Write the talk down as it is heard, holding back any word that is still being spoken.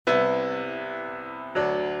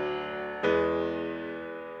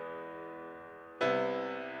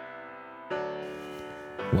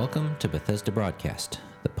Welcome to Bethesda Broadcast,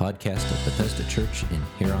 the podcast of Bethesda Church in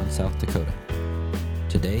Huron, South Dakota.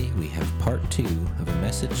 Today we have part 2 of a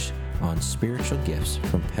message on spiritual gifts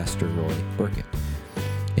from Pastor Roy Burkett.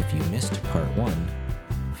 If you missed part 1,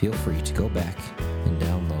 feel free to go back and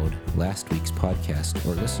download last week's podcast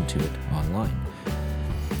or listen to it online.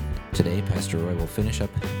 Today, Pastor Roy will finish up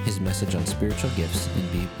his message on spiritual gifts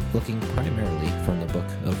and be looking primarily from the book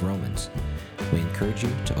of Romans. We encourage you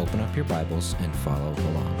to open up your Bibles and follow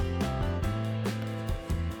along.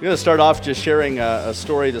 I'm going to start off just sharing a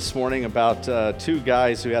story this morning about two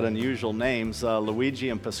guys who had unusual names, Luigi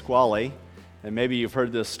and Pasquale. And maybe you've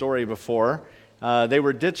heard this story before. They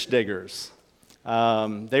were ditch diggers.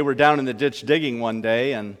 They were down in the ditch digging one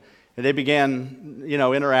day, and they began,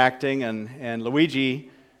 interacting. And Luigi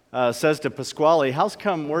says to Pasquale, "How's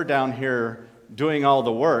come we're down here doing all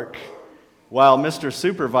the work, while Mr.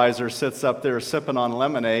 Supervisor sits up there sipping on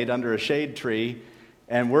lemonade under a shade tree,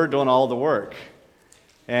 and we're doing all the work?"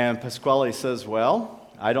 And Pasquale says, "Well,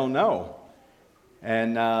 I don't know."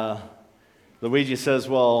 And Luigi says,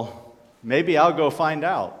 "Well, maybe I'll go find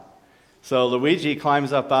out." So Luigi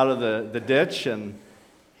climbs up out of the ditch, and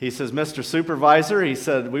he says, "Mr. Supervisor," he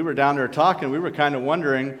said, "we were down there talking. We were kind of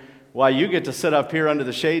wondering why you get to sit up here under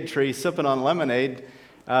the shade tree sipping on lemonade,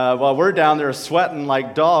 while we're down there sweating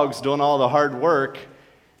like dogs doing all the hard work,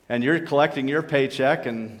 and you're collecting your paycheck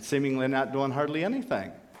and seemingly not doing hardly anything."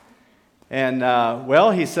 And,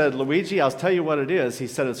 he said, "Luigi, I'll tell you what it is." He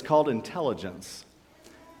said, "It's called intelligence."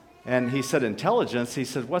 And he said, "Intelligence?" He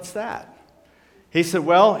said, "What's that?" He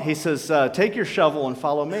said, "Take your shovel and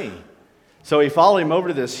follow me." So he followed him over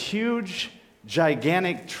to this huge,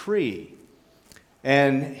 gigantic tree.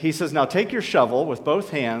 And he says, "Now take your shovel with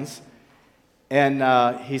both hands." And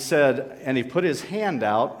he said, and he put his hand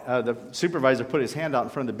out, the supervisor put his hand out in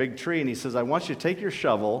front of the big tree, and he says, "I want you to take your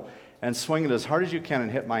shovel and swing it as hard as you can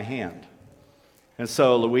and hit my hand." And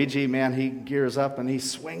so Luigi, he gears up and he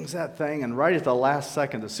swings that thing, and right at the last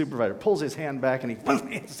second, the supervisor pulls his hand back and he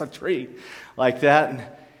hits the tree like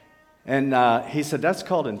that. And he said, "That's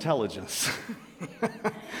called intelligence."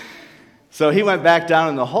 So he went back down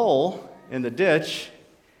in the hole in the ditch,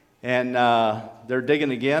 and they're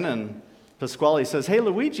digging again, and Pasquale says, "Hey,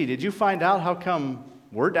 Luigi, did you find out how come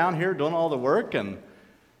we're down here doing all the work?" And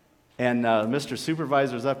Mr.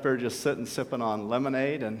 Supervisor's up there just sitting, sipping on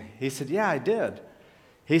lemonade. And he said, "Yeah, I did."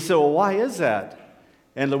 He said, "Well, why is that?"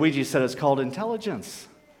 And Luigi said, "It's called intelligence."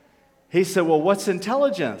 He said, "Well, what's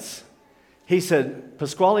intelligence?" He said,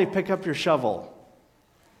 "Pasquale, pick up your shovel.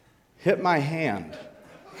 Hit my hand."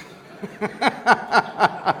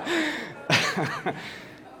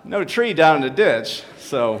 No tree down in the ditch,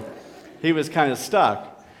 so he was kind of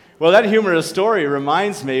stuck. Well, that humorous story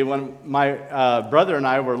reminds me when my brother and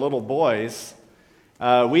I were little boys.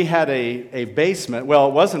 We had a basement. Well,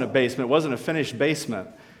 it wasn't a basement. It wasn't a finished basement.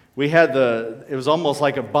 We had it was almost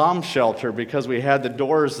like a bomb shelter, because we had the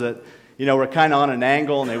doors that, were kind of on an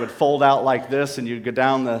angle, and they would fold out like this, and you'd go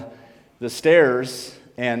down the stairs,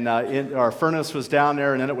 and our furnace was down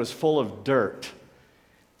there, and then it was full of dirt.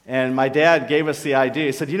 And my dad gave us the idea.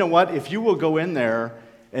 He said, "You know what? If you will go in there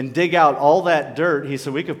and dig out all that dirt," he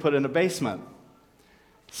said, "we could put in a basement."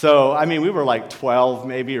 So, we were like 12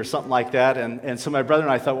 maybe or something like that. And so my brother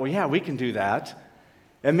and I thought, well, yeah, we can do that.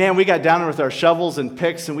 And we got down there with our shovels and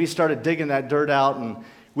picks, and we started digging that dirt out. And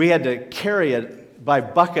we had to carry it by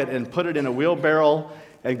bucket and put it in a wheelbarrow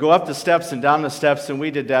and go up the steps and down the steps. And we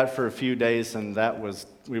did that for a few days, and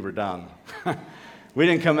we were done. We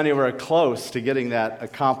didn't come anywhere close to getting that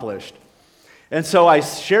accomplished. And so I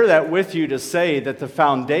share that with you to say that the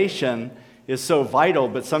foundation is so vital,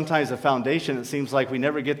 but sometimes the foundation, it seems like we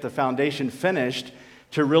never get the foundation finished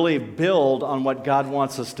to really build on what God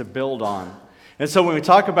wants us to build on. And so when we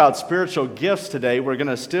talk about spiritual gifts today, we're going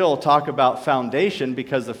to still talk about foundation,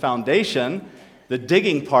 because the foundation, the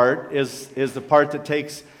digging part, is the part that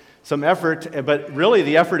takes some effort, but really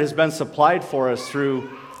the effort has been supplied for us through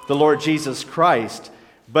the Lord Jesus Christ.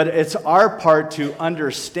 But it's our part to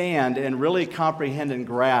understand and really comprehend and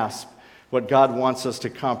grasp what God wants us to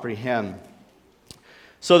comprehend.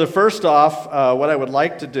 So the first off, what I would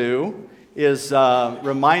like to do is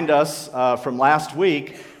remind us from last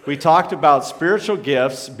week. We talked about spiritual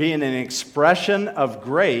gifts being an expression of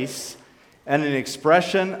grace and an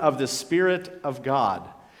expression of the Spirit of God.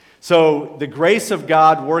 So the grace of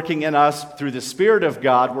God working in us through the Spirit of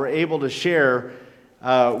God, we're able to share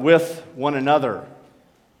with one another.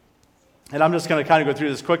 And I'm just going to kind of go through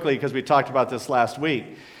this quickly because we talked about this last week.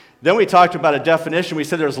 Then we talked about a definition. We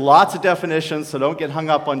said there's lots of definitions, so don't get hung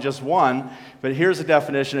up on just one. But here's a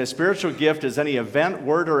definition. A spiritual gift is any event,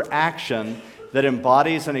 word, or action that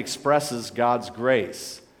embodies and expresses God's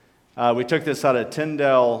grace. We took this out of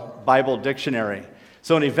Tyndale Bible Dictionary.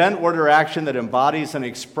 So an event, word, or action that embodies and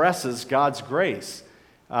expresses God's grace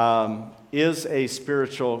is a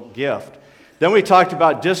spiritual gift. Then we talked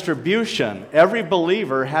about distribution. Every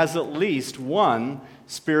believer has at least one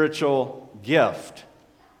spiritual gift.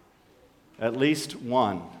 At least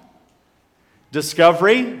one.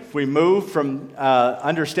 Discovery, if we move from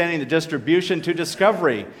understanding the distribution to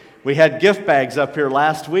discovery. We had gift bags up here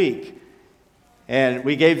last week. And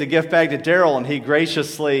we gave the gift bag to Daryl, and he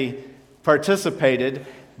graciously participated.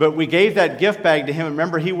 But we gave that gift bag to him.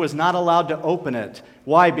 Remember, he was not allowed to open it.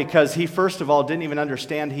 Why? Because he, first of all, didn't even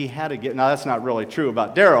understand he had a gift. Now, that's not really true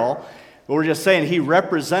about Daryl. But we're just saying he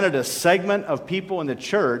represented a segment of people in the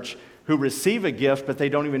church who receive a gift, but they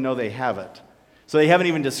don't even know they have it. So they haven't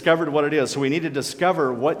even discovered what it is. So we need to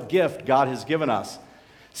discover what gift God has given us.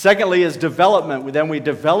 Secondly is development. Then we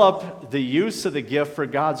develop the use of the gift for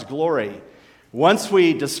God's glory. Once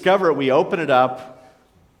we discover it, we open it up.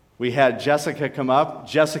 We had Jessica come up.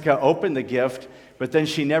 Jessica opened the gift, but then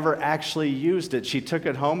she never actually used it. She took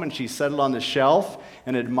it home and she set it on the shelf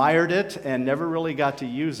and admired it and never really got to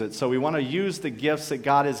use it. So we want to use the gifts that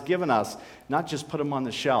God has given us, not just put them on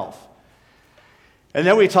the shelf. And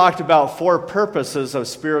then we talked about 4 purposes of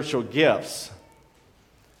spiritual gifts.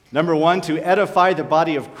 Number 1, to edify the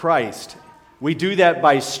body of Christ. We do that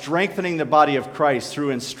by strengthening the body of Christ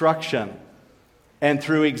through instruction and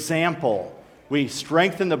through example. We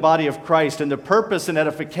strengthen the body of Christ, and the purpose in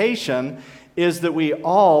edification is that we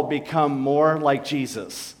all become more like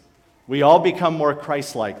Jesus. We all become more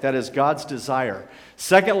Christ-like. That is God's desire.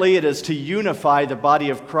 Secondly, it is to unify the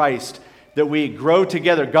body of Christ, that we grow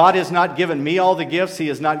together. God has not given me all the gifts. He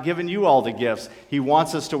has not given you all the gifts. He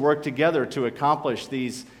wants us to work together to accomplish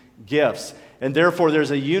these gifts. And therefore,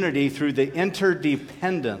 there's a unity through the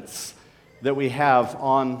interdependence that we have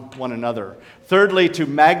on one another. Thirdly, to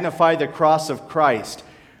magnify the cross of Christ.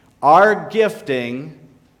 Our gifting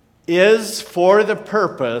is for the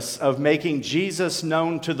purpose of making Jesus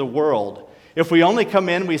known to the world. If we only come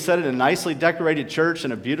in, we sit in a nicely decorated church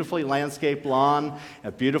and a beautifully landscaped lawn,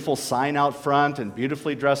 a beautiful sign out front, and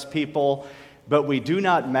beautifully dressed people, but we do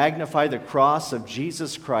not magnify the cross of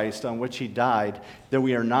Jesus Christ on which He died, then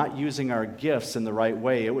we are not using our gifts in the right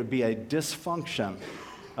way. It would be a dysfunction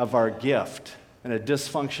of our gift and a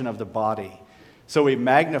dysfunction of the body. So we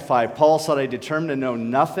magnify. Paul said, I determined to know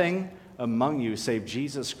nothing among you save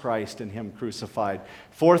Jesus Christ and Him crucified.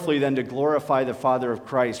 Fourthly, then, to glorify the Father of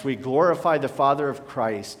Christ. We glorify the Father of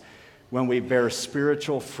Christ when we bear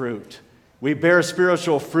spiritual fruit. We bear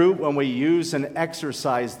spiritual fruit when we use and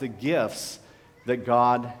exercise the gifts that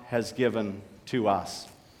God has given to us.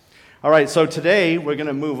 All right, so today we're going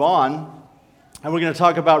to move on, and we're going to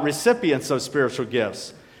talk about recipients of spiritual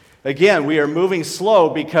gifts. Again, we are moving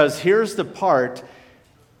slow because here's the part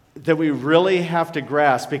that we really have to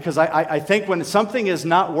grasp, because I think when something is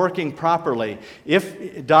not working properly,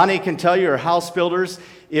 if Donnie can tell you, or house builders,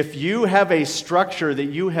 if you have a structure that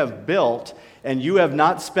you have built and you have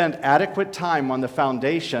not spent adequate time on the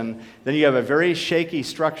foundation, then you have a very shaky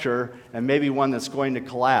structure and maybe one that's going to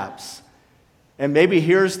collapse. And maybe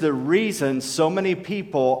here's the reason so many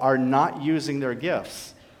people are not using their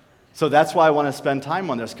gifts. So that's why I want to spend time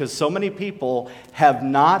on this, because so many people have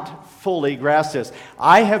not fully grasped this.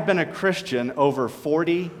 I have been a Christian over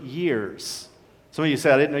 40 years. Some of you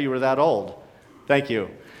said, I didn't know you were that old. Thank you.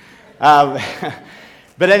 But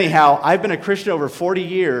anyhow, I've been a Christian over 40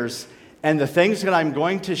 years, and the things that I'm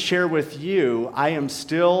going to share with you, I am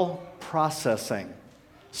still processing,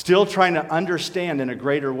 still trying to understand in a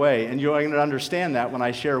greater way. And you're going to understand that when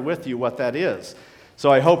I share with you what that is.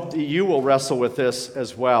 So I hope that you will wrestle with this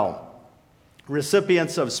as well.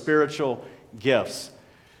 Recipients of spiritual gifts.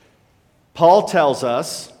 Paul tells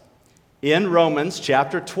us in Romans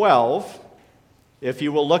chapter 12, if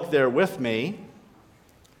you will look there with me,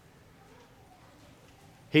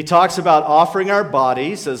 he talks about offering our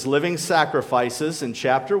bodies as living sacrifices in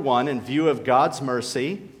chapter 1 in view of God's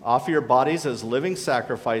mercy. Offer your bodies as living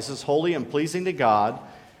sacrifices, holy and pleasing to God.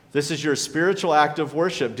 This is your spiritual act of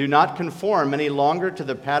worship. Do not conform any longer to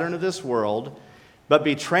the pattern of this world, but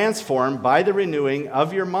be transformed by the renewing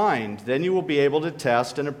of your mind. Then you will be able to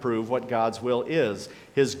test and approve what God's will is,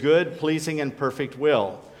 His good, pleasing, and perfect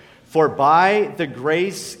will. For by the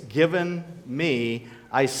grace given me,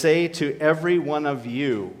 I say to every one of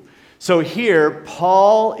you. So here,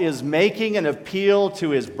 Paul is making an appeal to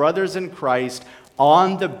his brothers in Christ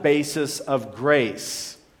on the basis of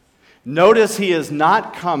grace. Notice he is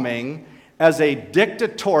not coming as a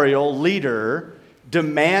dictatorial leader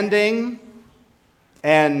demanding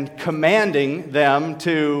and commanding them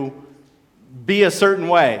to be a certain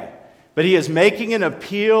way. but he is making an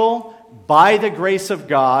appeal by the grace of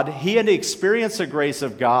God. He had experienced the grace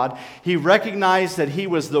of God. He recognized that he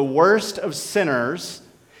was the worst of sinners,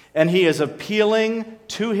 and he is appealing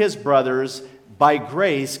to his brothers by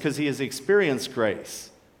grace because he has experienced grace.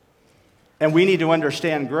 And we need to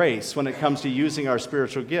understand grace when it comes to using our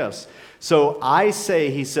spiritual gifts. So I say,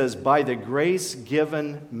 he says, by the grace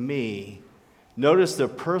given me. Notice the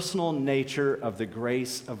personal nature of the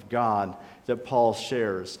grace of God that Paul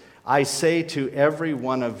shares. I say to every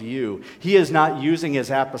one of you. He is not using his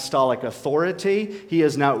apostolic authority. He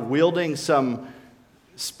is not wielding some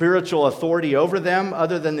spiritual authority over them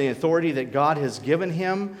other than the authority that God has given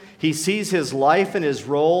him. He sees his life and his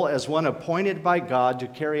role as one appointed by God to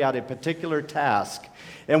carry out a particular task.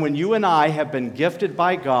 And when you and I have been gifted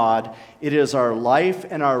by God, it is our life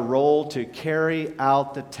and our role to carry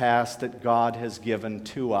out the task that God has given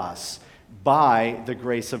to us by the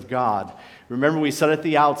grace of God. Remember, we said at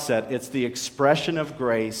the outset, it's the expression of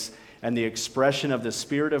grace and the expression of the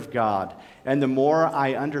Spirit of God. And the more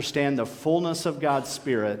I understand the fullness of God's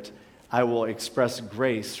Spirit, I will express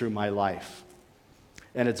grace through my life.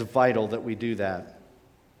 And it's vital that we do that.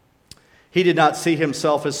 He did not see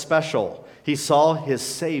himself as special. He saw his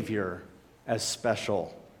Savior as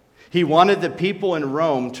special. He wanted the people in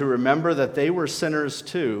Rome to remember that they were sinners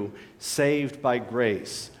too, saved by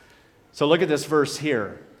grace. So look at this verse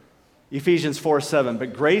here. Ephesians 4:7,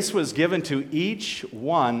 but grace was given to each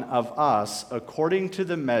one of us according to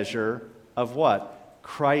the measure of what?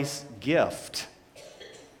 Christ's gift.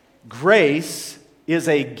 Grace is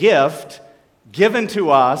a gift given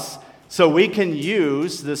to us so we can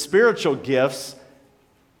use the spiritual gifts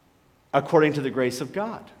according to the grace of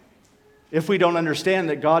God. If we don't understand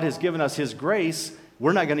that God has given us his grace,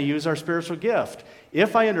 we're not going to use our spiritual gift.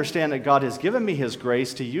 If I understand that God has given me his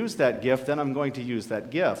grace to use that gift, then I'm going to use that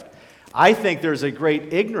gift. I think there's a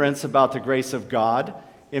great ignorance about the grace of God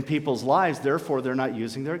in people's lives, therefore they're not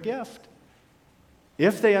using their gift.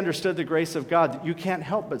 If they understood the grace of God, you can't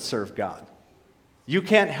help but serve God. You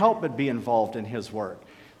can't help but be involved in his work.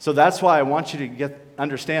 So that's why I want you to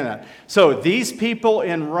understand that. So these people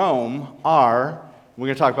in Rome are, we're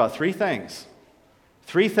going to talk about three things.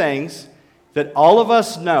 Three things that all of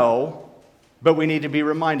us know, but we need to be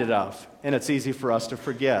reminded of. And it's easy for us to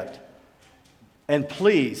forget. And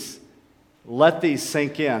please, let these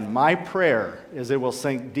sink in. My prayer is it will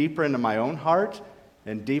sink deeper into my own heart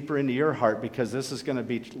and deeper into your heart, because this is going to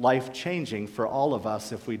be life-changing for all of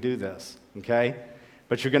us if we do this, okay?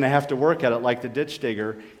 But you're going to have to work at it like the ditch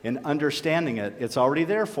digger in understanding it. It's already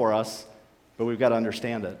there for us, but we've got to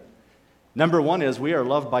understand it. Number one is we are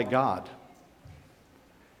loved by God.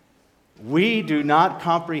 We do not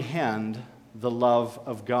comprehend the love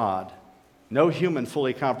of God. No human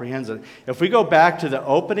fully comprehends it. If we go back to the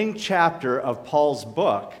opening chapter of Paul's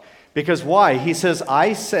book, because why? He says,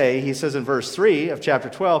 I say, he says in verse 3 of chapter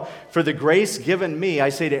 12, for the grace given me, I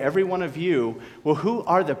say to every one of you. Well, who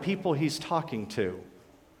are the people he's talking to?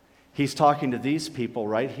 He's talking to these people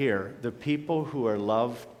right here, the people who are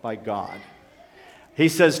loved by God. He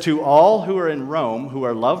says, to all who are in Rome, who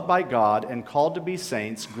are loved by God and called to be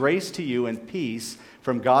saints, grace to you and peace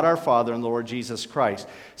from God our Father and Lord Jesus Christ.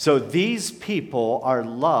 So these people are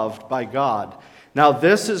loved by God. Now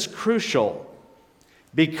this is crucial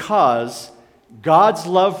because God's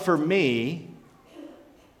love for me,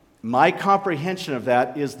 my comprehension of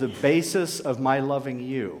that is the basis of my loving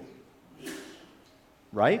you.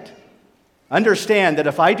 Right? Understand that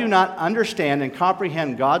if I do not understand and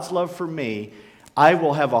comprehend God's love for me, I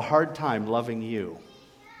will have a hard time loving you.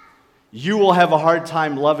 You will have a hard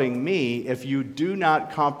time loving me if you do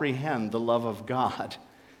not comprehend the love of God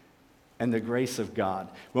and the grace of God.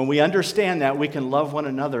 When we understand that, we can love one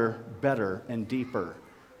another better and deeper.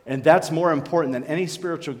 And that's more important than any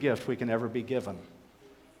spiritual gift we can ever be given.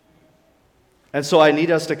 And so I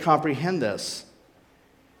need us to comprehend this.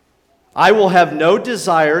 I will have no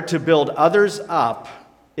desire to build others up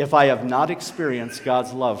if I have not experienced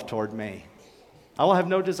God's love toward me. I will have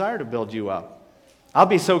no desire to build you up. I'll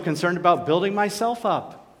be so concerned about building myself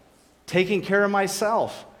up, taking care of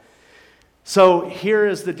myself. So here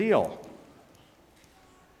is the deal.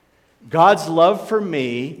 God's love for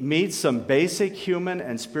me meets some basic human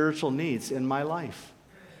and spiritual needs in my life.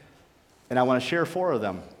 And I want to share 4 of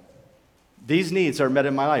them. These needs are met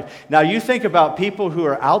in my life. Now you think about people who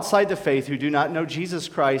are outside the faith, who do not know Jesus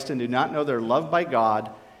Christ and do not know they're loved by God,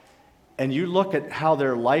 and you look at how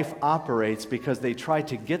their life operates because they try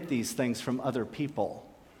to get these things from other people.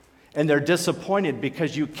 And they're disappointed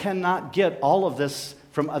because you cannot get all of this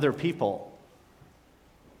from other people.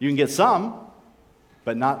 You can get some,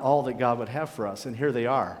 but not all that God would have for us. And here they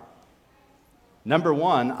are. Number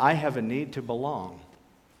one, I have a need to belong.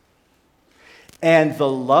 And the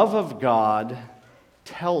love of God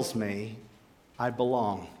tells me I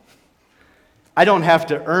belong. I don't have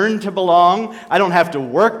to earn to belong. I don't have to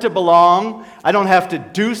work to belong. I don't have to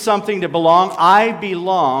do something to belong. I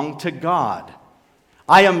belong to God.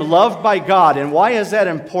 I am loved by God. And why is that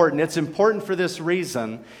important? It's important for this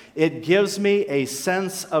reason. It gives me a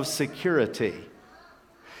sense of security.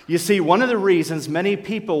 You see, one of the reasons many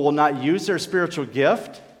people will not use their spiritual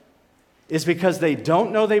gift is because they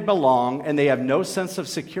don't know they belong and they have no sense of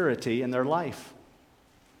security in their life.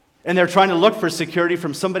 And they're trying to look for security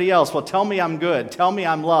from somebody else. Well, tell me I'm good. Tell me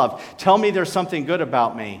I'm loved. Tell me there's something good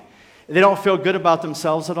about me. They don't feel good about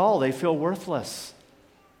themselves at all. They feel worthless.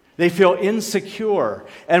 They feel insecure.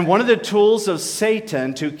 And one of the tools of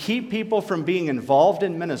Satan to keep people from being involved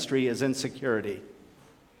in ministry is insecurity.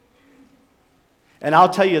 And I'll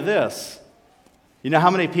tell you this. You know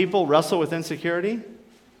how many people wrestle with insecurity?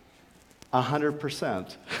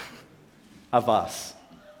 100% of us.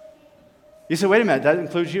 You say, wait a minute, that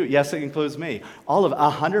includes you. Yes, it includes me.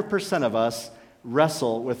 100% of us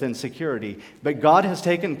wrestle with insecurity. But God has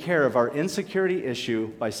taken care of our insecurity issue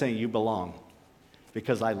by saying, you belong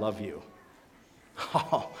because I love you.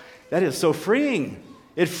 Oh, that is so freeing.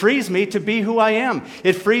 It frees me to be who I am.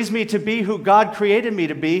 It frees me to be who God created me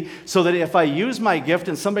to be, so that if I use my gift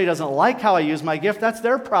and somebody doesn't like how I use my gift, that's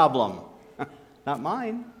their problem, not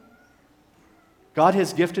mine. God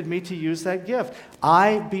has gifted me to use that gift.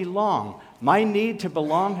 I belong. My need to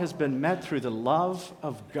belong has been met through the love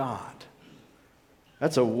of God.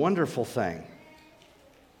 That's a wonderful thing.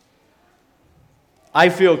 I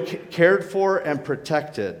feel cared for and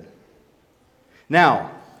protected.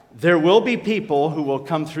 Now, there will be people who will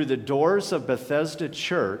come through the doors of Bethesda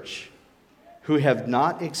Church who have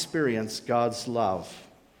not experienced God's love.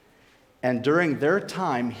 And during their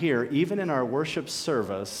time here, even in our worship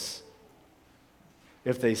service,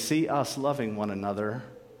 if they see us loving one another,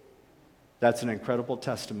 that's an incredible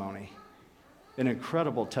testimony. An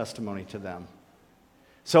incredible testimony to them.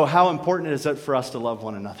 So how important is it for us to love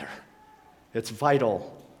one another? It's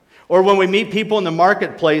vital. Or when we meet people in the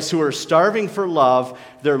marketplace who are starving for love,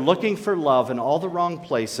 they're looking for love in all the wrong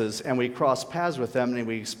places, and we cross paths with them and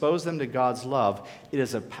we expose them to God's love, it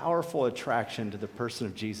is a powerful attraction to the person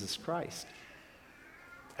of Jesus Christ,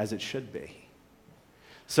 as it should be.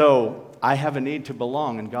 So I have a need to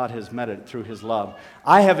belong, and God has met it through His love.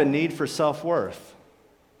 I have a need for self-worth.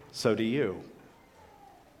 So do you.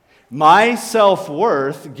 My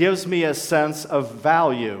self-worth gives me a sense of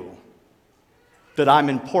value, that I'm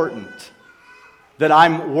important, that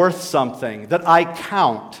I'm worth something, that I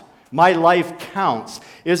count. My life counts.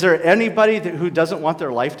 Is there anybody who doesn't want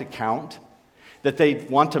their life to count? That they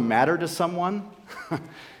want to matter to someone?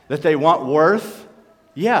 That they want worth?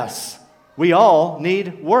 Yes. We all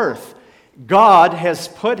need worth. God has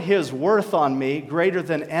put His worth on me greater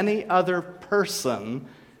than any other person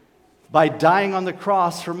by dying on the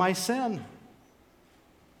cross for my sin.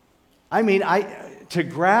 I mean, to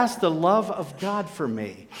grasp the love of God for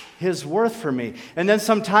me, His worth for me. And then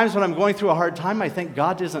sometimes when I'm going through a hard time, I think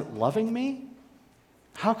God isn't loving me.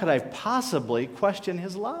 How could I possibly question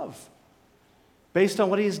His love based on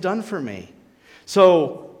what He's done for me?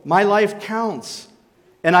 So my life counts.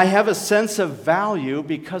 And I have a sense of value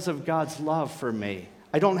because of God's love for me.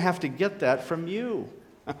 I don't have to get that from you.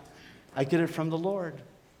 I get it from the Lord.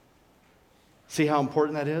 See how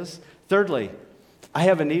important that is? Thirdly, I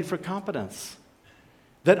have a need for competence.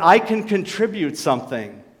 That I can contribute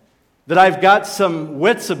something. That I've got some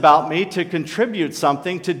wits about me to contribute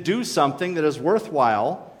something, to do something that is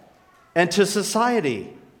worthwhile, and to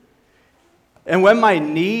society. And when my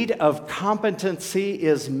need of competency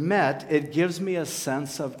is met, it gives me a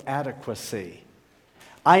sense of adequacy.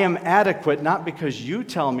 I am adequate not because you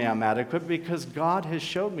tell me I'm adequate, because God has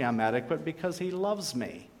showed me I'm adequate because He loves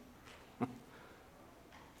me.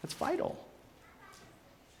 That's vital.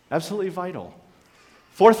 Absolutely vital.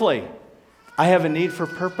 Fourthly, I have a need for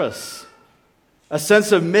purpose, a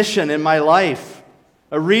sense of mission in my life,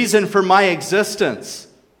 a reason for my existence.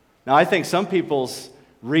 Now, I think some people's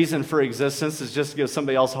reason for existence is just to give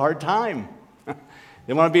somebody else a hard time.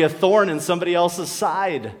 They want to be a thorn in somebody else's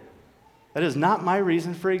side. That is not my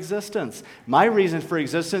reason for existence. My reason for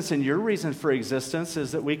existence and your reason for existence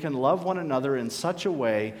is that we can love one another in such a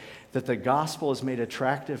way that the gospel is made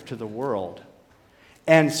attractive to the world.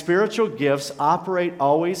 And spiritual gifts operate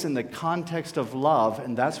always in the context of love,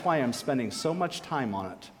 and that's why I'm spending so much time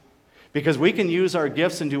on it. Because we can use our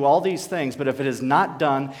gifts and do all these things, but if it is not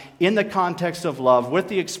done in the context of love, with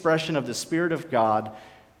the expression of the Spirit of God,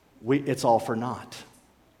 it's all for naught.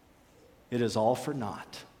 It is all for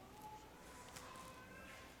naught.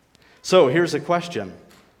 So here's a question.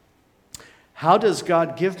 How does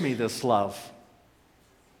God give me this love?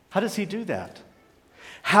 How does he do that?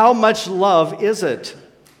 How much love is it?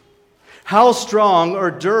 How strong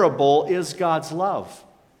or durable is God's love?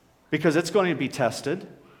 Because it's going to be tested.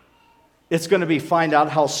 It's going to be find out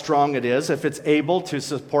how strong it is, if it's able to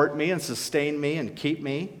support me and sustain me and keep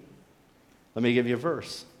me. Let me give you a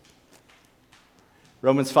verse.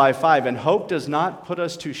 Romans 5:5, and hope does not put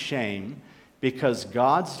us to shame because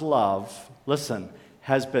God's love, listen,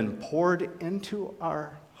 has been poured into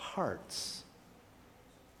our hearts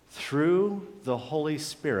through the Holy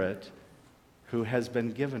Spirit who has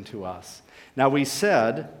been given to us. Now we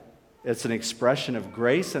said it's an expression of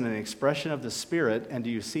grace and an expression of the Spirit, and do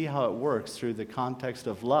you see how it works through the context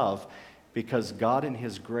of love? Because God in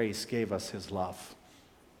his grace gave us his love.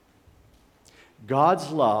 God's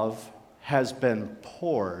love has been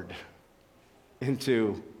poured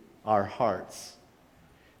into our hearts,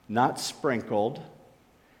 not sprinkled,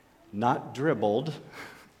 not dribbled,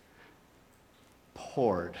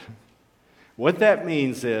 poured. What that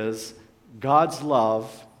means is God's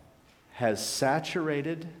love has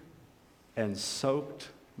saturated and soaked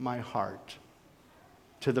my heart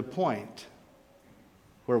to the point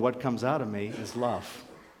where what comes out of me is love.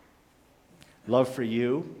 Love for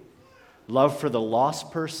you, love for the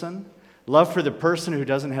lost person, love for the person who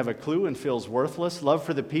doesn't have a clue and feels worthless, love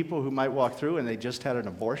for the people who might walk through and they just had an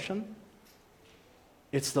abortion.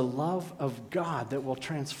 It's the love of God that will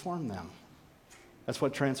transform them. That's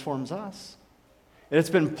what transforms us. And it's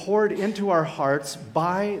been poured into our hearts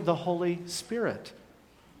by the Holy Spirit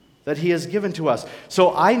that he has given to us.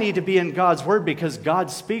 So I need to be in God's Word because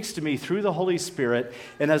God speaks to me through the Holy Spirit.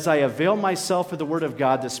 And as I avail myself of the Word of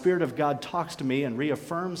God, the Spirit of God talks to me and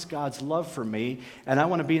reaffirms God's love for me. And I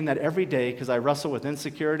want to be in that every day because I wrestle with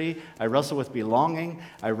insecurity, I wrestle with belonging,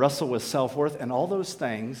 I wrestle with self-worth, and all those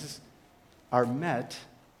things are met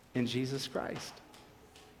in Jesus Christ.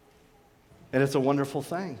 And it's a wonderful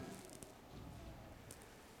thing.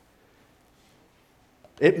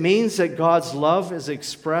 It means that God's love is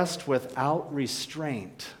expressed without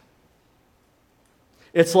restraint.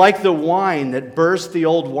 It's like the wine that burst the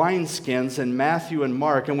old wineskins in Matthew and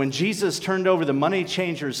Mark, and when Jesus turned over the money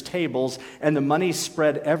changers' tables and the money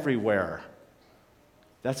spread everywhere.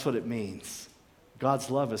 That's what it means.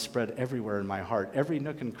 God's love is spread everywhere in my heart. Every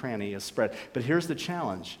nook and cranny is spread. But here's the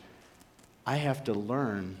challenge. I have to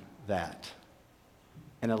learn that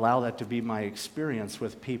and allow that to be my experience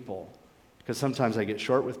with people. Because sometimes I get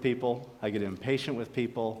short with people, I get impatient with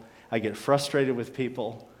people, I get frustrated with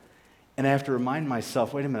people, and I have to remind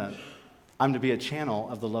myself, wait a minute, I'm to be a channel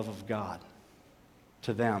of the love of God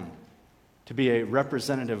to them, to be a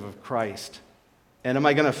representative of Christ. And am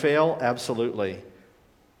I going to fail? Absolutely.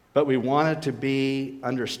 But we want it to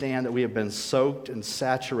understand that we have been soaked and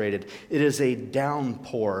saturated. It is a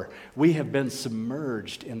downpour. We have been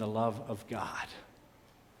submerged in the love of God.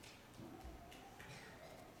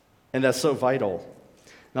 And that's so vital.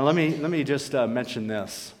 Now let me just mention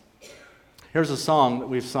this. Here's a song that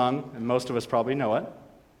we've sung, and most of us probably know it.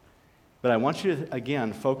 But I want you to,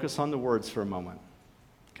 again, focus on the words for a moment.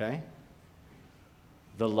 Okay?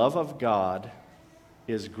 The love of God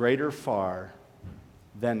is greater far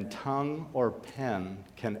than tongue or pen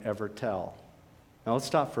can ever tell. Now let's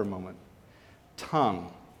stop for a moment.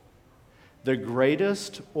 Tongue. The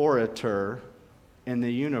greatest orator in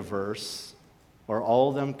the universe, or all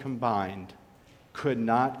of them combined, could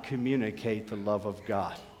not communicate the love of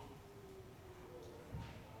God.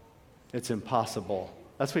 It's impossible.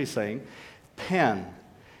 That's what he's saying. Pen.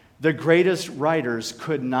 The greatest writers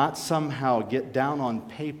could not somehow get down on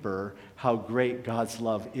paper how great God's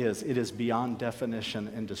love is. It is beyond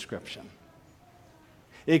definition and description.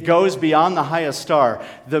 It goes beyond the highest star.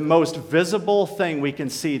 The most visible thing we can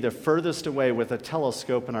see, the furthest away with a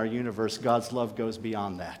telescope in our universe, God's love goes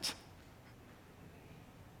beyond that.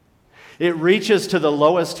 It reaches to the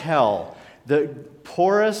lowest hell, the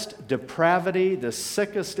poorest depravity, the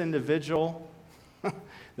sickest individual,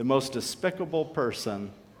 the most despicable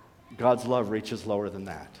person. God's love reaches lower than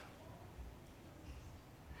that.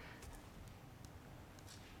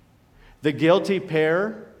 The guilty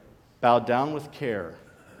pair bowed down with care.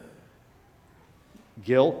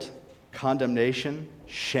 Guilt, condemnation,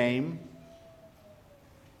 shame,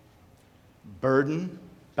 burden,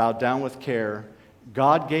 bowed down with care.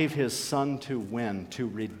 God gave his Son to win, to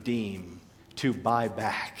redeem, to buy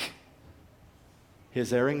back.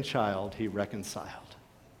 His erring child he reconciled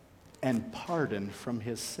and pardoned from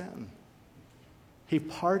his sin. He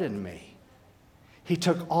pardoned me. He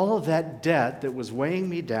took all of that debt that was weighing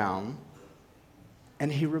me down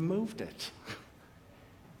and he removed it.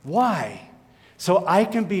 Why? so I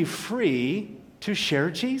can be free to share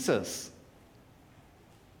Jesus.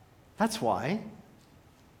 That's why.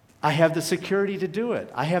 I have the security to do it.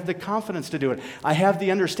 I have the confidence to do it. I have the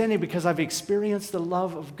understanding because I've experienced the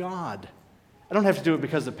love of God. I don't have to do it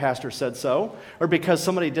because the pastor said so or because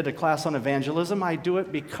somebody did a class on evangelism. I do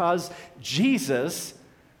it because Jesus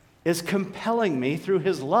is compelling me through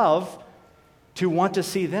his love to want to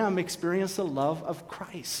see them experience the love of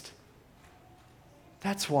Christ.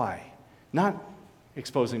 That's why. Not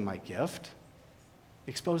exposing my gift,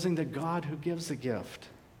 exposing the God who gives the gift.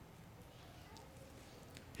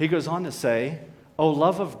 He goes on to say, "O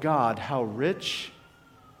love of God, how rich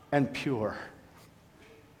and pure."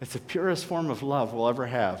 It's the purest form of love we'll ever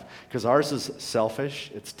have, because ours is selfish,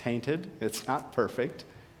 it's tainted, it's not perfect,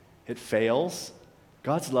 it fails.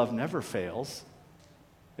 God's love never fails.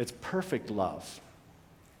 It's perfect love.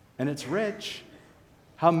 And it's rich.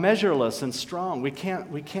 How measureless and strong. We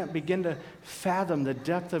can't begin to fathom the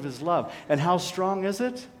depth of his love. And how strong is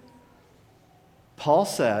it? Paul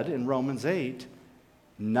said in Romans 8,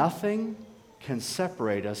 nothing can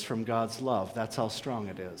separate us from God's love. That's how strong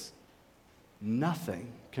it is.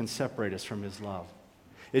 Nothing can separate us from his love.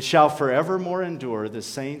 It shall forevermore endure, the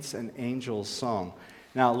saints and angels' song.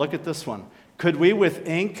 Now look at this one. Could we with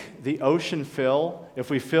ink the ocean fill?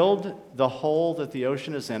 If we filled the hole that the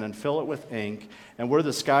ocean is in and fill it with ink, and were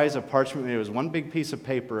the skies of parchment, it was one big piece of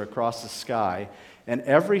paper across the sky, and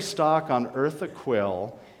every stalk on earth a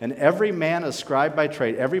quill, and every man a scribe by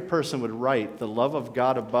trade, every person would write the love of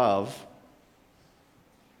God above.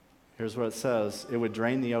 Here's what it says. It would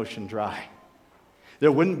drain the ocean dry.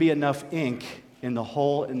 There wouldn't be enough ink in the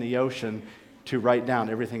hole in the ocean to write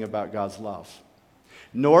down everything about God's love.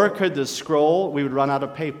 Nor could the scroll, we would run out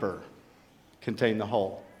of paper, contain the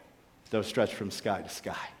whole, though stretched from sky to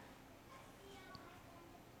sky.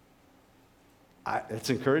 It's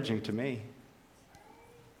encouraging to me.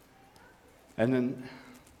 And then,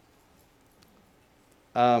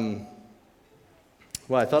 I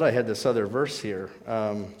thought I had this other verse here.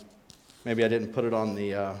 Maybe I didn't put it on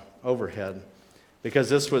the overhead, because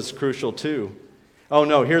this was crucial too. Oh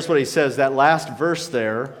no, here's what he says, that last verse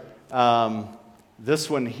there,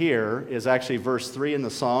 this one here is actually verse 3 in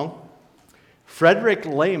the song. Frederick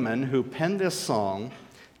Lehman, who penned this song,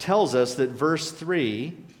 tells us that verse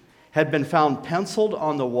 3 had been found penciled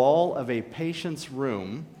on the wall of a patient's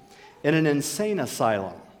room in an insane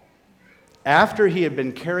asylum after he had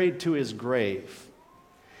been carried to his grave.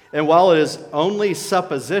 And while it is only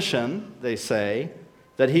supposition, they say,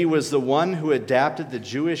 that he was the one who adapted the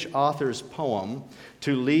Jewish author's poem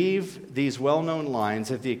to leave these well-known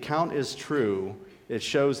lines, if the account is true, it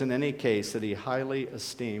shows in any case that he highly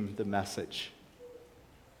esteemed the message.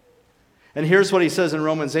 And here's what he says in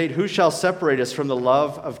Romans 8, who shall separate us from the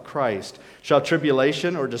love of Christ? Shall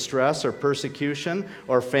tribulation or distress or persecution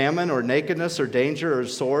or famine or nakedness or danger or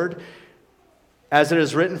sword? As it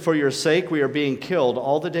is written, for your sake we are being killed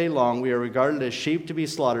all the day long. We are regarded as sheep to be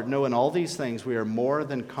slaughtered. No, in all these things we are more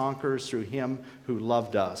than conquerors through him who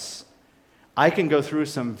loved us. I can go through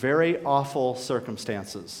some very awful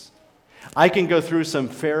circumstances. I can go through some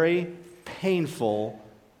very painful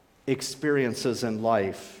experiences in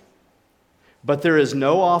life. But there is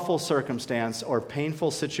no awful circumstance or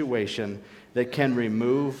painful situation that can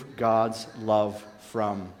remove God's love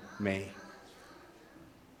from me.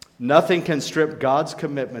 Nothing can strip God's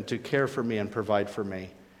commitment to care for me and provide for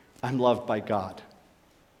me. I'm loved by God,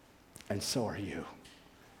 and so are you.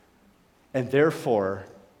 And therefore,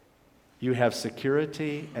 you have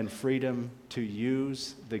security and freedom to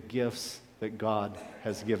use the gifts that God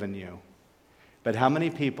has given you. But how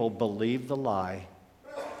many people believe the lie?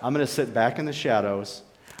 I'm going to sit back in the shadows.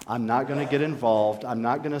 I'm not going to get involved. I'm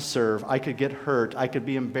not going to serve. I could get hurt. I could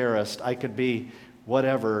be embarrassed. I could be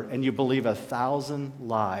whatever. And you believe 1,000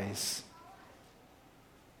 lies.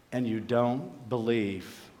 And you don't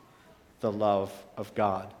believe the love of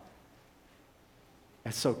God.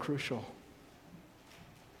 It's so crucial.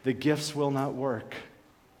 The gifts will not work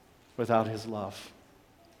without his love.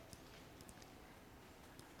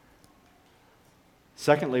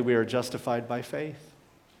 Secondly, we are justified by faith.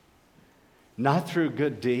 Not through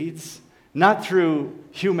good deeds, not through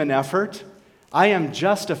human effort. I am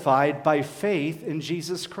justified by faith in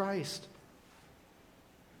Jesus Christ.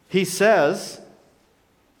 He says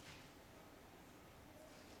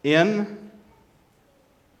in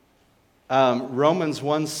Romans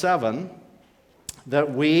 1:7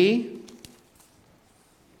 that we,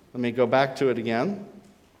 let me go back to it again,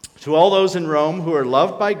 to all those in Rome who are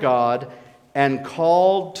loved by God and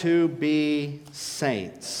called to be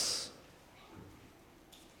saints.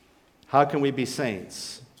 How can we be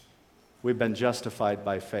saints? We've been justified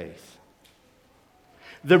by faith.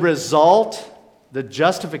 The result, this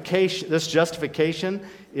justification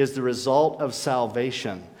is the result of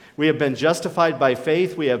salvation. We have been justified by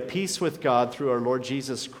faith. We have peace with God through our Lord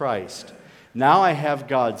Jesus Christ. Now I have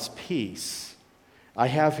God's peace. I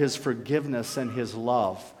have His forgiveness and His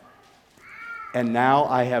love. And now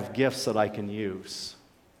I have gifts that I can use.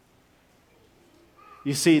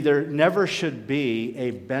 You see, there never should be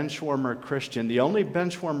a benchwarmer Christian. The only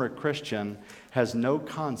benchwarmer Christian has no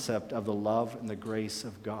concept of the love and the grace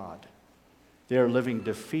of God. They are living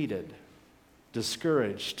defeated,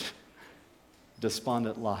 discouraged,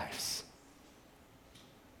 despondent lives.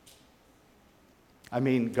 I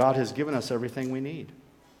mean, God has given us everything we need.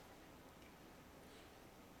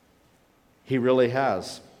 He really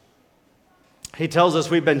has. He tells us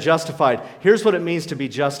we've been justified. Here's what it means to be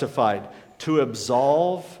justified: to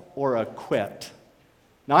absolve or acquit.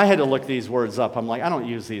 Now, I had to look these words up. I'm like, I don't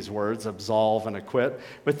use these words, absolve and acquit,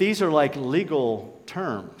 but these are like legal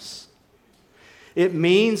terms. It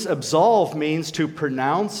means, absolve means to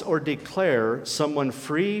pronounce or declare someone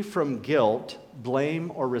free from guilt,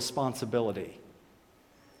 blame, or responsibility.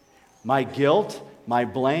 My guilt, my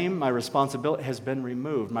blame, my responsibility has been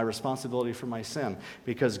removed, my responsibility for my sin,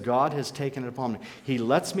 because God has taken it upon me. He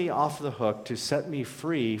lets me off the hook to set me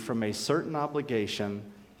free from a certain obligation,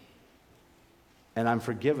 and I'm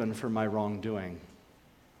forgiven for my wrongdoing.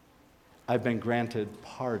 I've been granted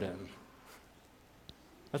pardon.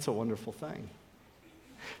 That's a wonderful thing.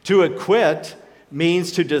 To acquit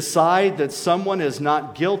means to decide that someone is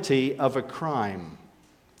not guilty of a crime.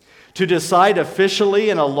 To decide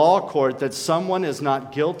officially in a law court that someone is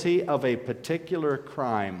not guilty of a particular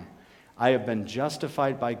crime. I have been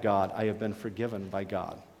justified by God. I have been forgiven by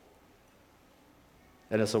God.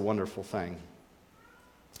 And it's a wonderful thing.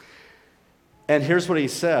 And here's what he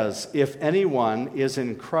says: if anyone is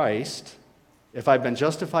in Christ, if I've been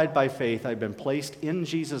justified by faith, I've been placed in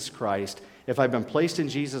Jesus Christ. If I've been placed in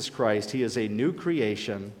Jesus Christ, He is a new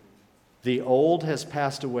creation. The old has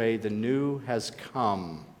passed away, the new has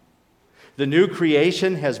come. The new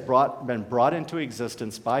creation has been brought into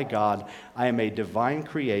existence by God. I am a divine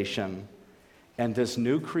creation, and this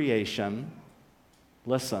new creation,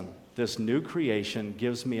 listen, this new creation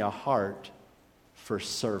gives me a heart for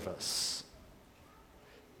service.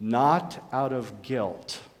 Not out of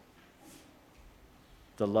guilt.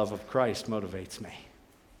 The love of Christ motivates me.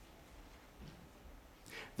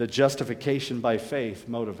 The justification by faith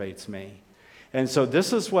motivates me. And so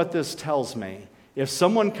this is what this tells me. If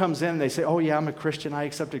someone comes in and they say, oh yeah, I'm a Christian, I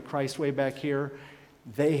accepted Christ way back here,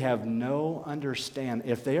 they have no understanding.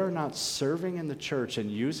 If they are not serving in the church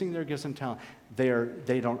and using their gifts and talent,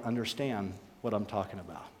 they don't understand what I'm talking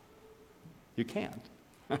about. You can't.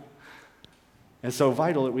 It's so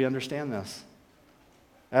vital that we understand this.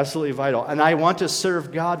 Absolutely vital. And I want to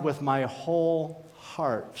serve God with my whole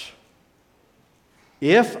heart.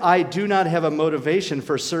 If I do not have a motivation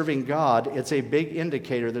for serving God, it's a big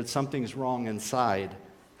indicator that something's wrong inside.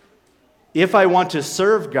 If I want to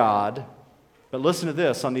serve God, but listen to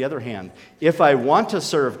this on the other hand, if I want to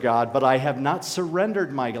serve God, but I have not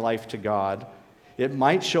surrendered my life to God, it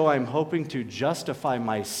might show I'm hoping to justify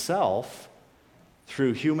myself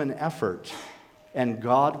through human effort, and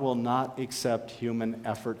God will not accept human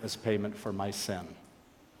effort as payment for my sin.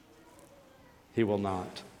 He will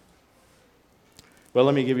not. Well,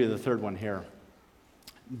 let me give you the third one here.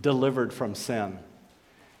 Delivered from sin.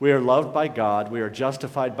 We are loved by God, we are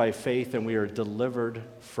justified by faith, and we are delivered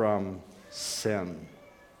from sin.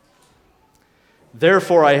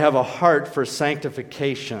 Therefore, I have a heart for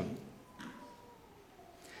sanctification.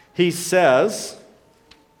 He says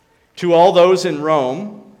to all those in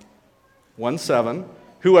Rome, 1:7,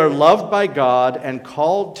 who are loved by God and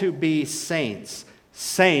called to be saints.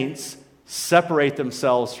 Saints separate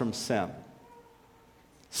themselves from sin.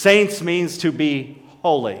 Saints means to be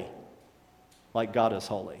holy, like God is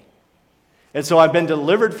holy. And so I've been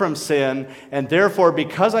delivered from sin, and therefore,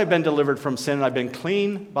 because I've been delivered from sin, and I've been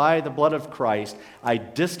clean by the blood of Christ, I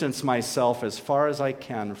distance myself as far as I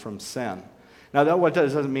can from sin. Now, that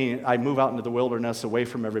doesn't mean I move out into the wilderness away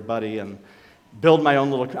from everybody and build my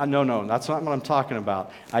own little... No, that's not what I'm talking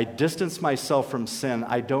about. I distance myself from sin.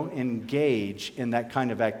 I don't engage in that kind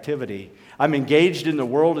of activity. I'm engaged in the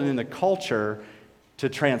world and in the culture to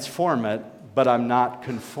transform it, but I'm not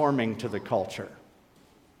conforming to the culture.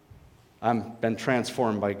 I've been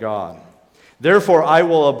transformed by God. Therefore, I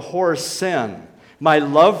will abhor sin. My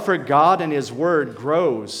love for God and His Word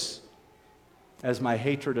grows as my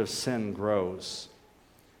hatred of sin grows.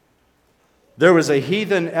 There was a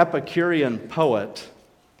heathen Epicurean poet,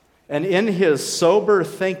 and in his sober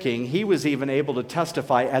thinking, he was even able to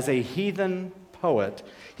testify as a heathen poet.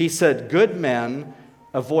 He said, good men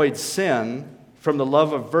avoid sin from the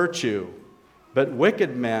love of virtue, but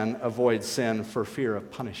wicked men avoid sin for fear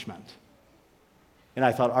of punishment. And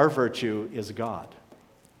I thought, our virtue is God.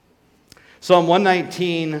 Psalm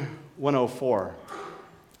 119, 104.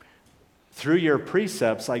 Through your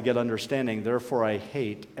precepts I get understanding, therefore I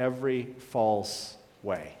hate every false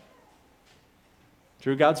way.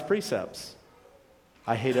 Through God's precepts,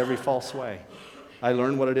 I hate every false way. I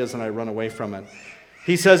learn what it is and I run away from it.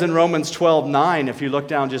 He says in Romans 12:9, if you look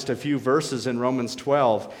down just a few verses in Romans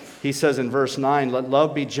 12, he says in verse 9, let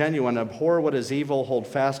love be genuine, abhor what is evil, hold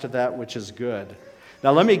fast to that which is good.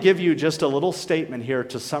 Now let me give you just a little statement here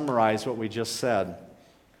to summarize what we just said.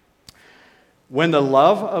 When the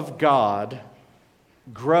love of God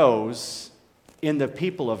grows in the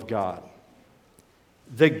people of God,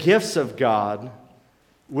 the gifts of God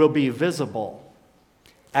will be visible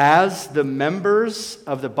as the members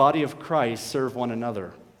of the body of Christ serve one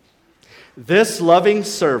another. This loving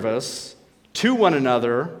service to one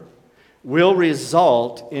another will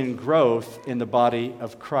result in growth in the body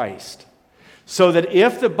of Christ. So that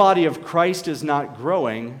if the body of Christ is not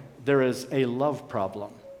growing, there is a love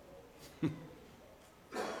problem.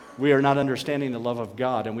 We are not understanding the love of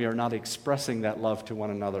God, and we are not expressing that love to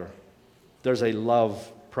one another. There's a love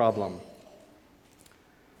problem.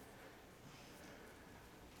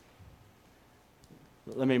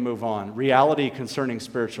 Let me move on. Reality concerning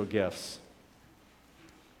spiritual gifts.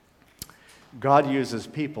 God uses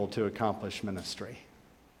people to accomplish ministry.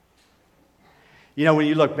 You know, when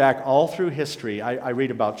you look back all through history, I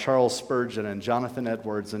read about Charles Spurgeon and Jonathan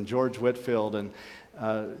Edwards and George Whitefield and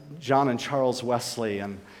John and Charles Wesley,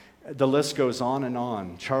 and the list goes on and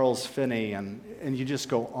on. Charles Finney, and you just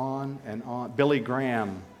go on and on. Billy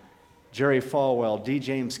Graham, Jerry Falwell, D.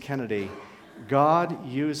 James Kennedy. God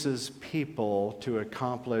uses people to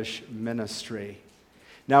accomplish ministry.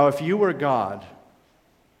 Now, if you were God,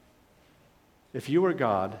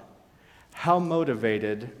 how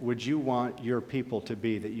motivated would you want your people to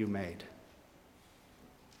be that you made?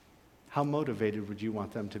 How motivated would you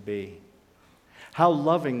want them to be? How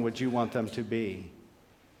loving would you want them to be?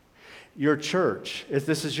 Your church, if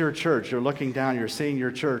this is your church, you're looking down, you're seeing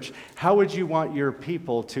your church, how would you want your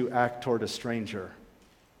people to act toward a stranger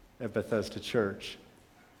at Bethesda Church?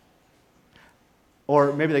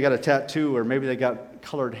 Or maybe they got a tattoo, or maybe they got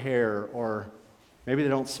colored hair, or maybe they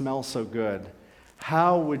don't smell so good.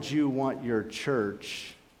 How would you want your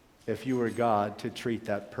church, if you were God, to treat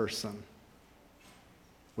that person?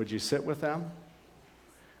 Would you sit with them?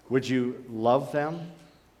 Would you love them?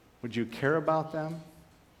 Would you care about them?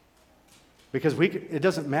 Because it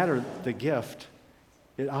doesn't matter the gift.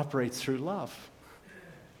 It operates through love.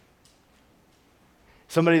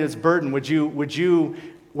 Somebody that's burdened, would you,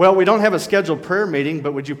 well, we don't have a scheduled prayer meeting,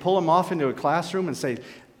 but would you pull them off into a classroom and say,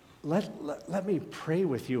 let me pray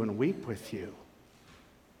with you and weep with you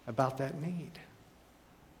about that need?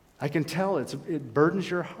 I can tell it burdens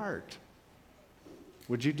your heart.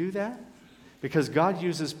 Would you do that? Because God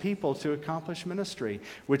uses people to accomplish ministry,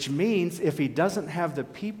 which means if he doesn't have the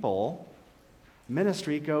people,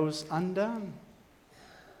 ministry goes undone.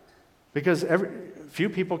 Because few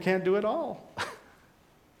people can't do it all.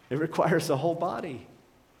 It requires the whole body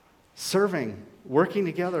serving, working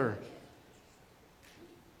together.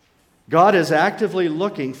 God is actively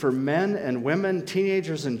looking for men and women,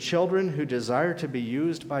 teenagers and children who desire to be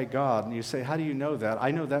used by God. And you say, how do you know that?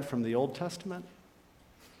 I know that from the Old Testament.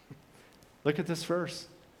 Look at this verse.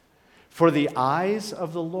 For the eyes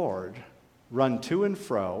of the Lord run to and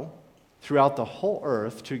fro throughout the whole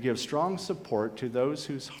earth to give strong support to those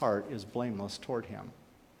whose heart is blameless toward him.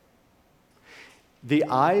 The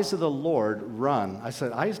eyes of the Lord run. I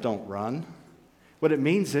said, eyes don't run. What it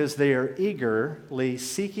means is they are eagerly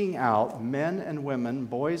seeking out men and women,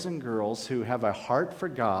 boys and girls who have a heart for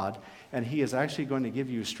God, and he is actually going to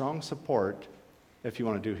give you strong support if you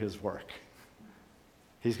want to do his work.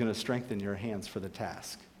 He's going to strengthen your hands for the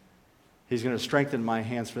task. He's going to strengthen my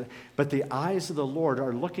hands but the eyes of the Lord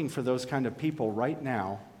are looking for those kind of people right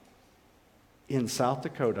now in South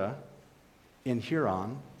Dakota, in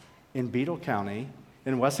Huron, in Beadle County,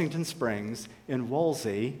 in Wessington Springs, in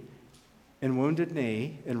Woolsey, in Wounded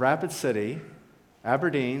Knee, in Rapid City,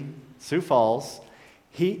 Aberdeen, Sioux Falls.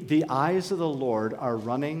 The eyes of the Lord are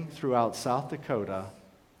running throughout South Dakota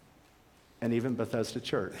and even Bethesda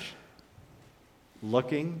Church,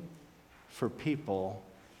 looking for people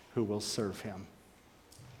who will serve him,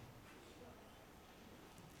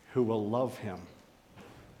 who will love him,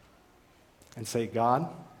 and say, God,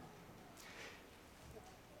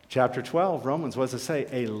 chapter 12, Romans, what does it say?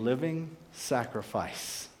 A living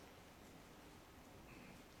sacrifice.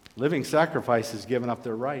 Living sacrifices giving up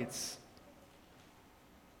their rights.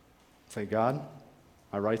 Say, God,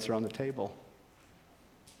 my rights are on the table.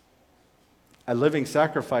 A living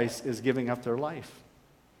sacrifice is giving up their life.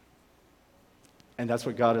 And that's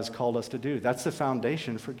what God has called us to do. That's the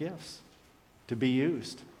foundation for gifts, to be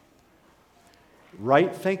used.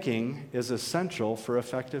 Right thinking is essential for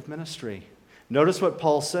effective ministry. Notice what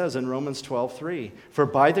Paul says in Romans 12:3. For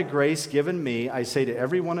by the grace given me, I say to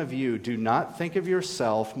every one of you, do not think of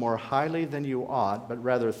yourself more highly than you ought, but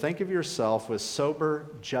rather think of yourself with sober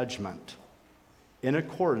judgment, in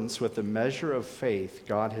accordance with the measure of faith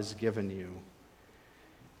God has given you.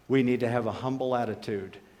 We need to have a humble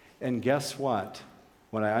attitude. And guess what?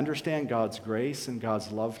 When I understand God's grace and God's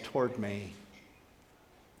love toward me,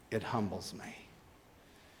 it humbles me.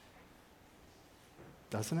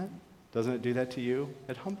 Doesn't it? Doesn't it do that to you?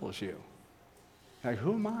 It humbles you. Like,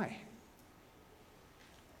 who am I?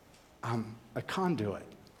 I'm a conduit.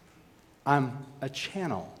 I'm a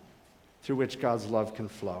channel through which God's love can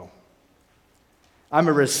flow. I'm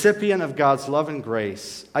a recipient of God's love and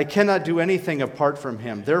grace. I cannot do anything apart from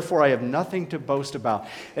Him. Therefore, I have nothing to boast about.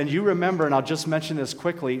 And you remember, and I'll just mention this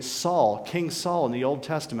quickly, Saul, King Saul in the Old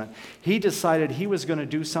Testament, he decided he was going to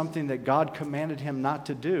do something that God commanded him not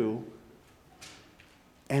to do.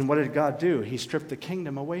 And what did God do? He stripped the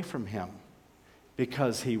kingdom away from him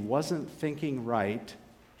because he wasn't thinking right.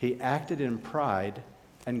 He acted in pride,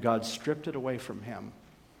 and God stripped it away from him.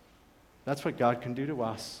 That's what God can do to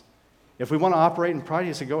us. If we want to operate in pride,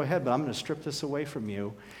 He said, go ahead, but I'm going to strip this away from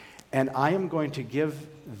you, and I am going to give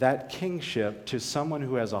that kingship to someone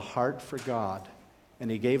who has a heart for God.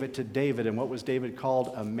 And He gave it to David, and what was David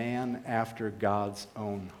called? A man after God's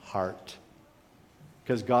own heart.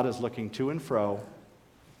 Because God is looking to and fro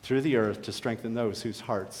through the earth to strengthen those whose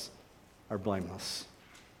hearts are blameless,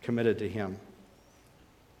 committed to Him.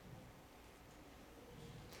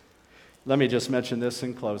 Let me just mention this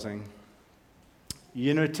in closing.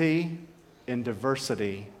 Unity in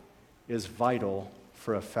diversity is vital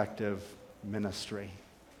for effective ministry.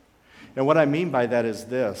 And what I mean by that is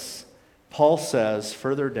this. Paul says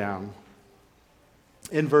further down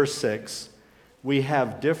in verse 6, we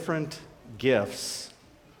have different gifts.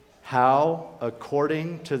 How?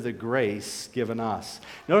 According to the grace given us.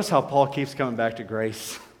 Notice how Paul keeps coming back to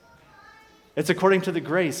grace. It's according to the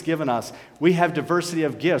grace given us. We have diversity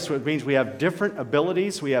of gifts, which means we have different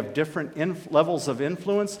abilities, we have different levels of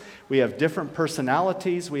influence, we have different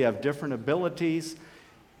personalities, we have different abilities.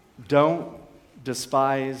 Don't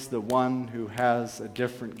despise the one who has a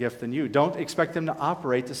different gift than you. Don't expect them to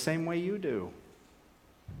operate the same way you do.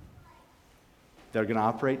 They're going to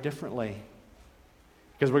operate differently.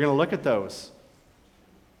 Because we're going to look at those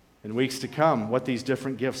in weeks to come, what these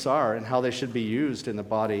different gifts are and how they should be used in the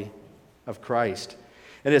body of Christ.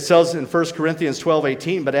 And it says in 1 Corinthians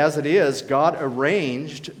 12:18, but as it is, God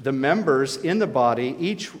arranged the members in the body,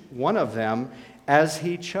 each one of them, as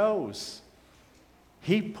He chose.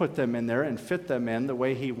 He put them in there and fit them in the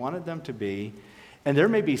way He wanted them to be. And there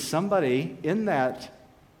may be somebody in that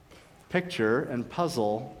picture and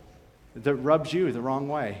puzzle that rubs you the wrong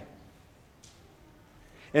way.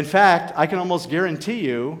 In fact, I can almost guarantee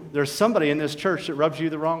you there's somebody in this church that rubs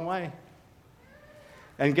you the wrong way.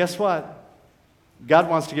 And guess what? God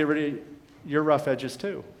wants to get rid of your rough edges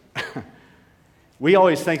too. We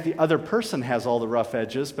always think the other person has all the rough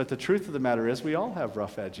edges, but the truth of the matter is we all have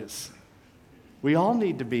rough edges. We all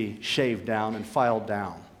need to be shaved down and filed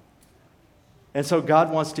down. And so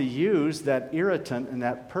God wants to use that irritant in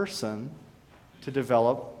that person to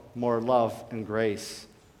develop more love and grace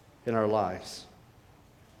in our lives.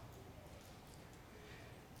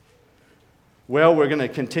 Well, we're going to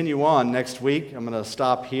continue on next week. I'm going to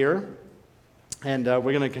stop here, and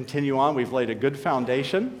we're going to continue on. We've laid a good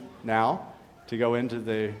foundation now to go into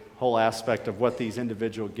the whole aspect of what these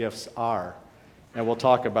individual gifts are, and we'll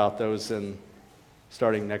talk about those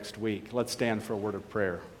starting next week. Let's stand for a word of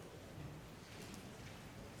prayer.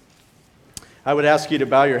 I would ask you to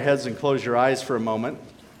bow your heads and close your eyes for a moment.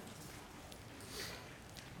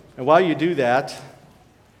 And while you do that,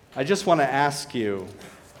 I just want to ask you,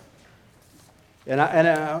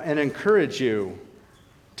 and encourage you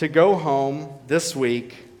to go home this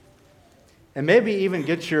week and maybe even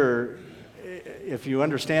get if you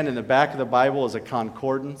understand, in the back of the Bible is a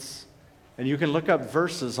concordance, and you can look up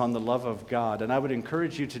verses on the love of God. And I would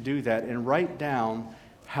encourage you to do that and write down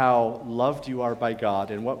how loved you are by God.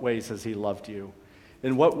 In what ways has He loved you?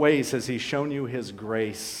 In what ways has He shown you His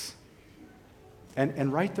grace?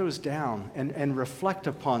 And write those down and reflect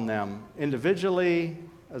upon them individually,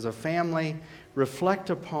 as a family. Reflect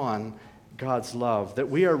upon God's love, that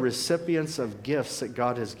we are recipients of gifts that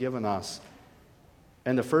God has given us.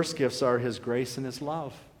 And the first gifts are His grace and His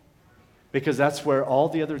love. because that's where all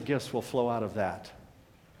the other gifts will flow out of that.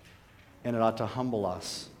 And it ought to humble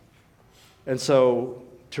us. And so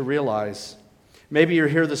to realize, maybe you're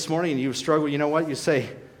here this morning and you struggle, you know what? You say,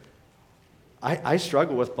 I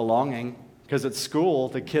struggle with belonging because at school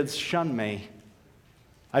the kids shun me.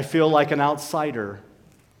 I feel like an outsider.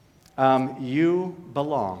 You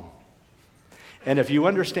belong. And if you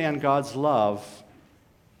understand God's love,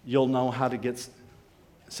 you'll know how to get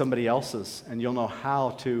somebody else's, and you'll know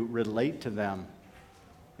how to relate to them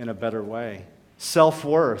in a better way.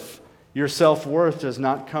 Self-worth. Your self-worth does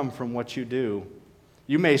not come from what you do.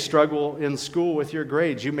 You may struggle in school with your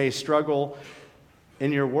grades. You may struggle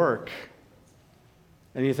in your work.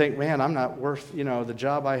 And you think, man, I'm not worth, the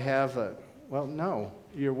job I have. Well, no.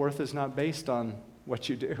 Your worth is not based on what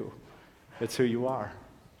you do. It's who you are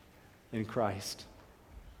in Christ,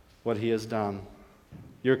 what He has done.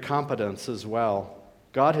 Your competence as well.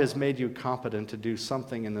 God has made you competent to do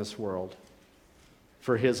something in this world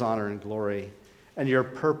for His honor and glory. And your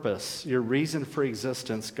purpose, your reason for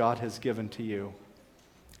existence, God has given to you.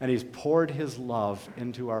 And He's poured His love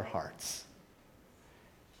into our hearts.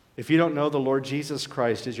 If you don't know the Lord Jesus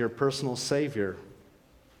Christ as your personal Savior,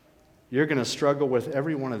 you're going to struggle with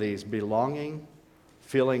every one of these: belonging,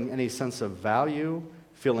 feeling any sense of value,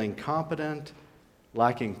 feeling competent,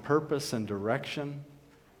 lacking purpose and direction.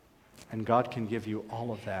 And God can give you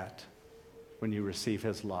all of that when you receive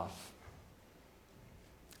His love.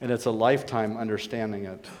 And it's a lifetime understanding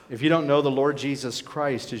it. If you don't know the Lord Jesus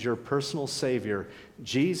Christ as your personal Savior,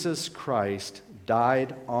 Jesus Christ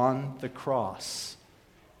died on the cross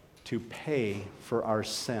to pay for our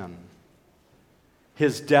sin.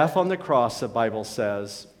 His death on the cross, the Bible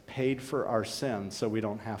says, paid for our sin so we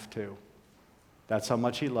don't have to. That's how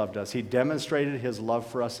much He loved us. He demonstrated His love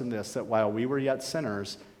for us in this, that while we were yet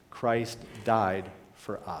sinners, Christ died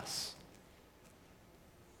for us.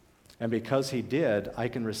 And because He did, I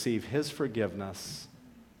can receive His forgiveness,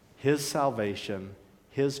 His salvation,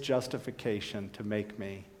 His justification to make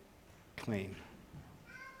me clean.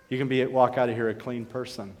 You can walk out of here a clean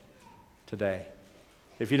person today.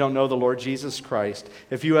 If you don't know the Lord Jesus Christ,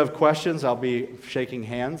 if you have questions, I'll be shaking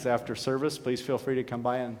hands after service. Please feel free to come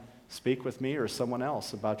by and speak with me or someone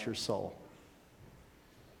else about your soul.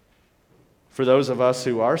 For those of us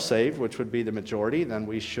who are saved, which would be the majority, then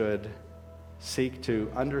we should seek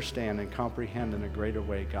to understand and comprehend in a greater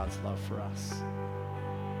way God's love for us.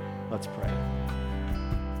 Let's pray.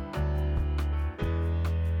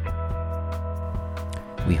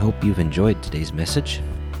 We hope you've enjoyed today's message.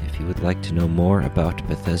 If you would like to know more about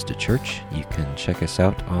Bethesda Church, you can check us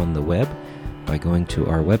out on the web by going to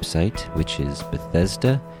our website, which is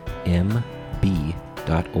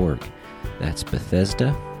BethesdaMB.org. That's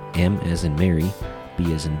Bethesda, M as in Mary,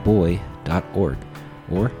 B as in boy.org.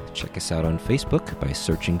 Or check us out on Facebook by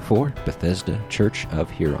searching for Bethesda Church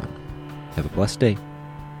of Huron. Have a blessed day.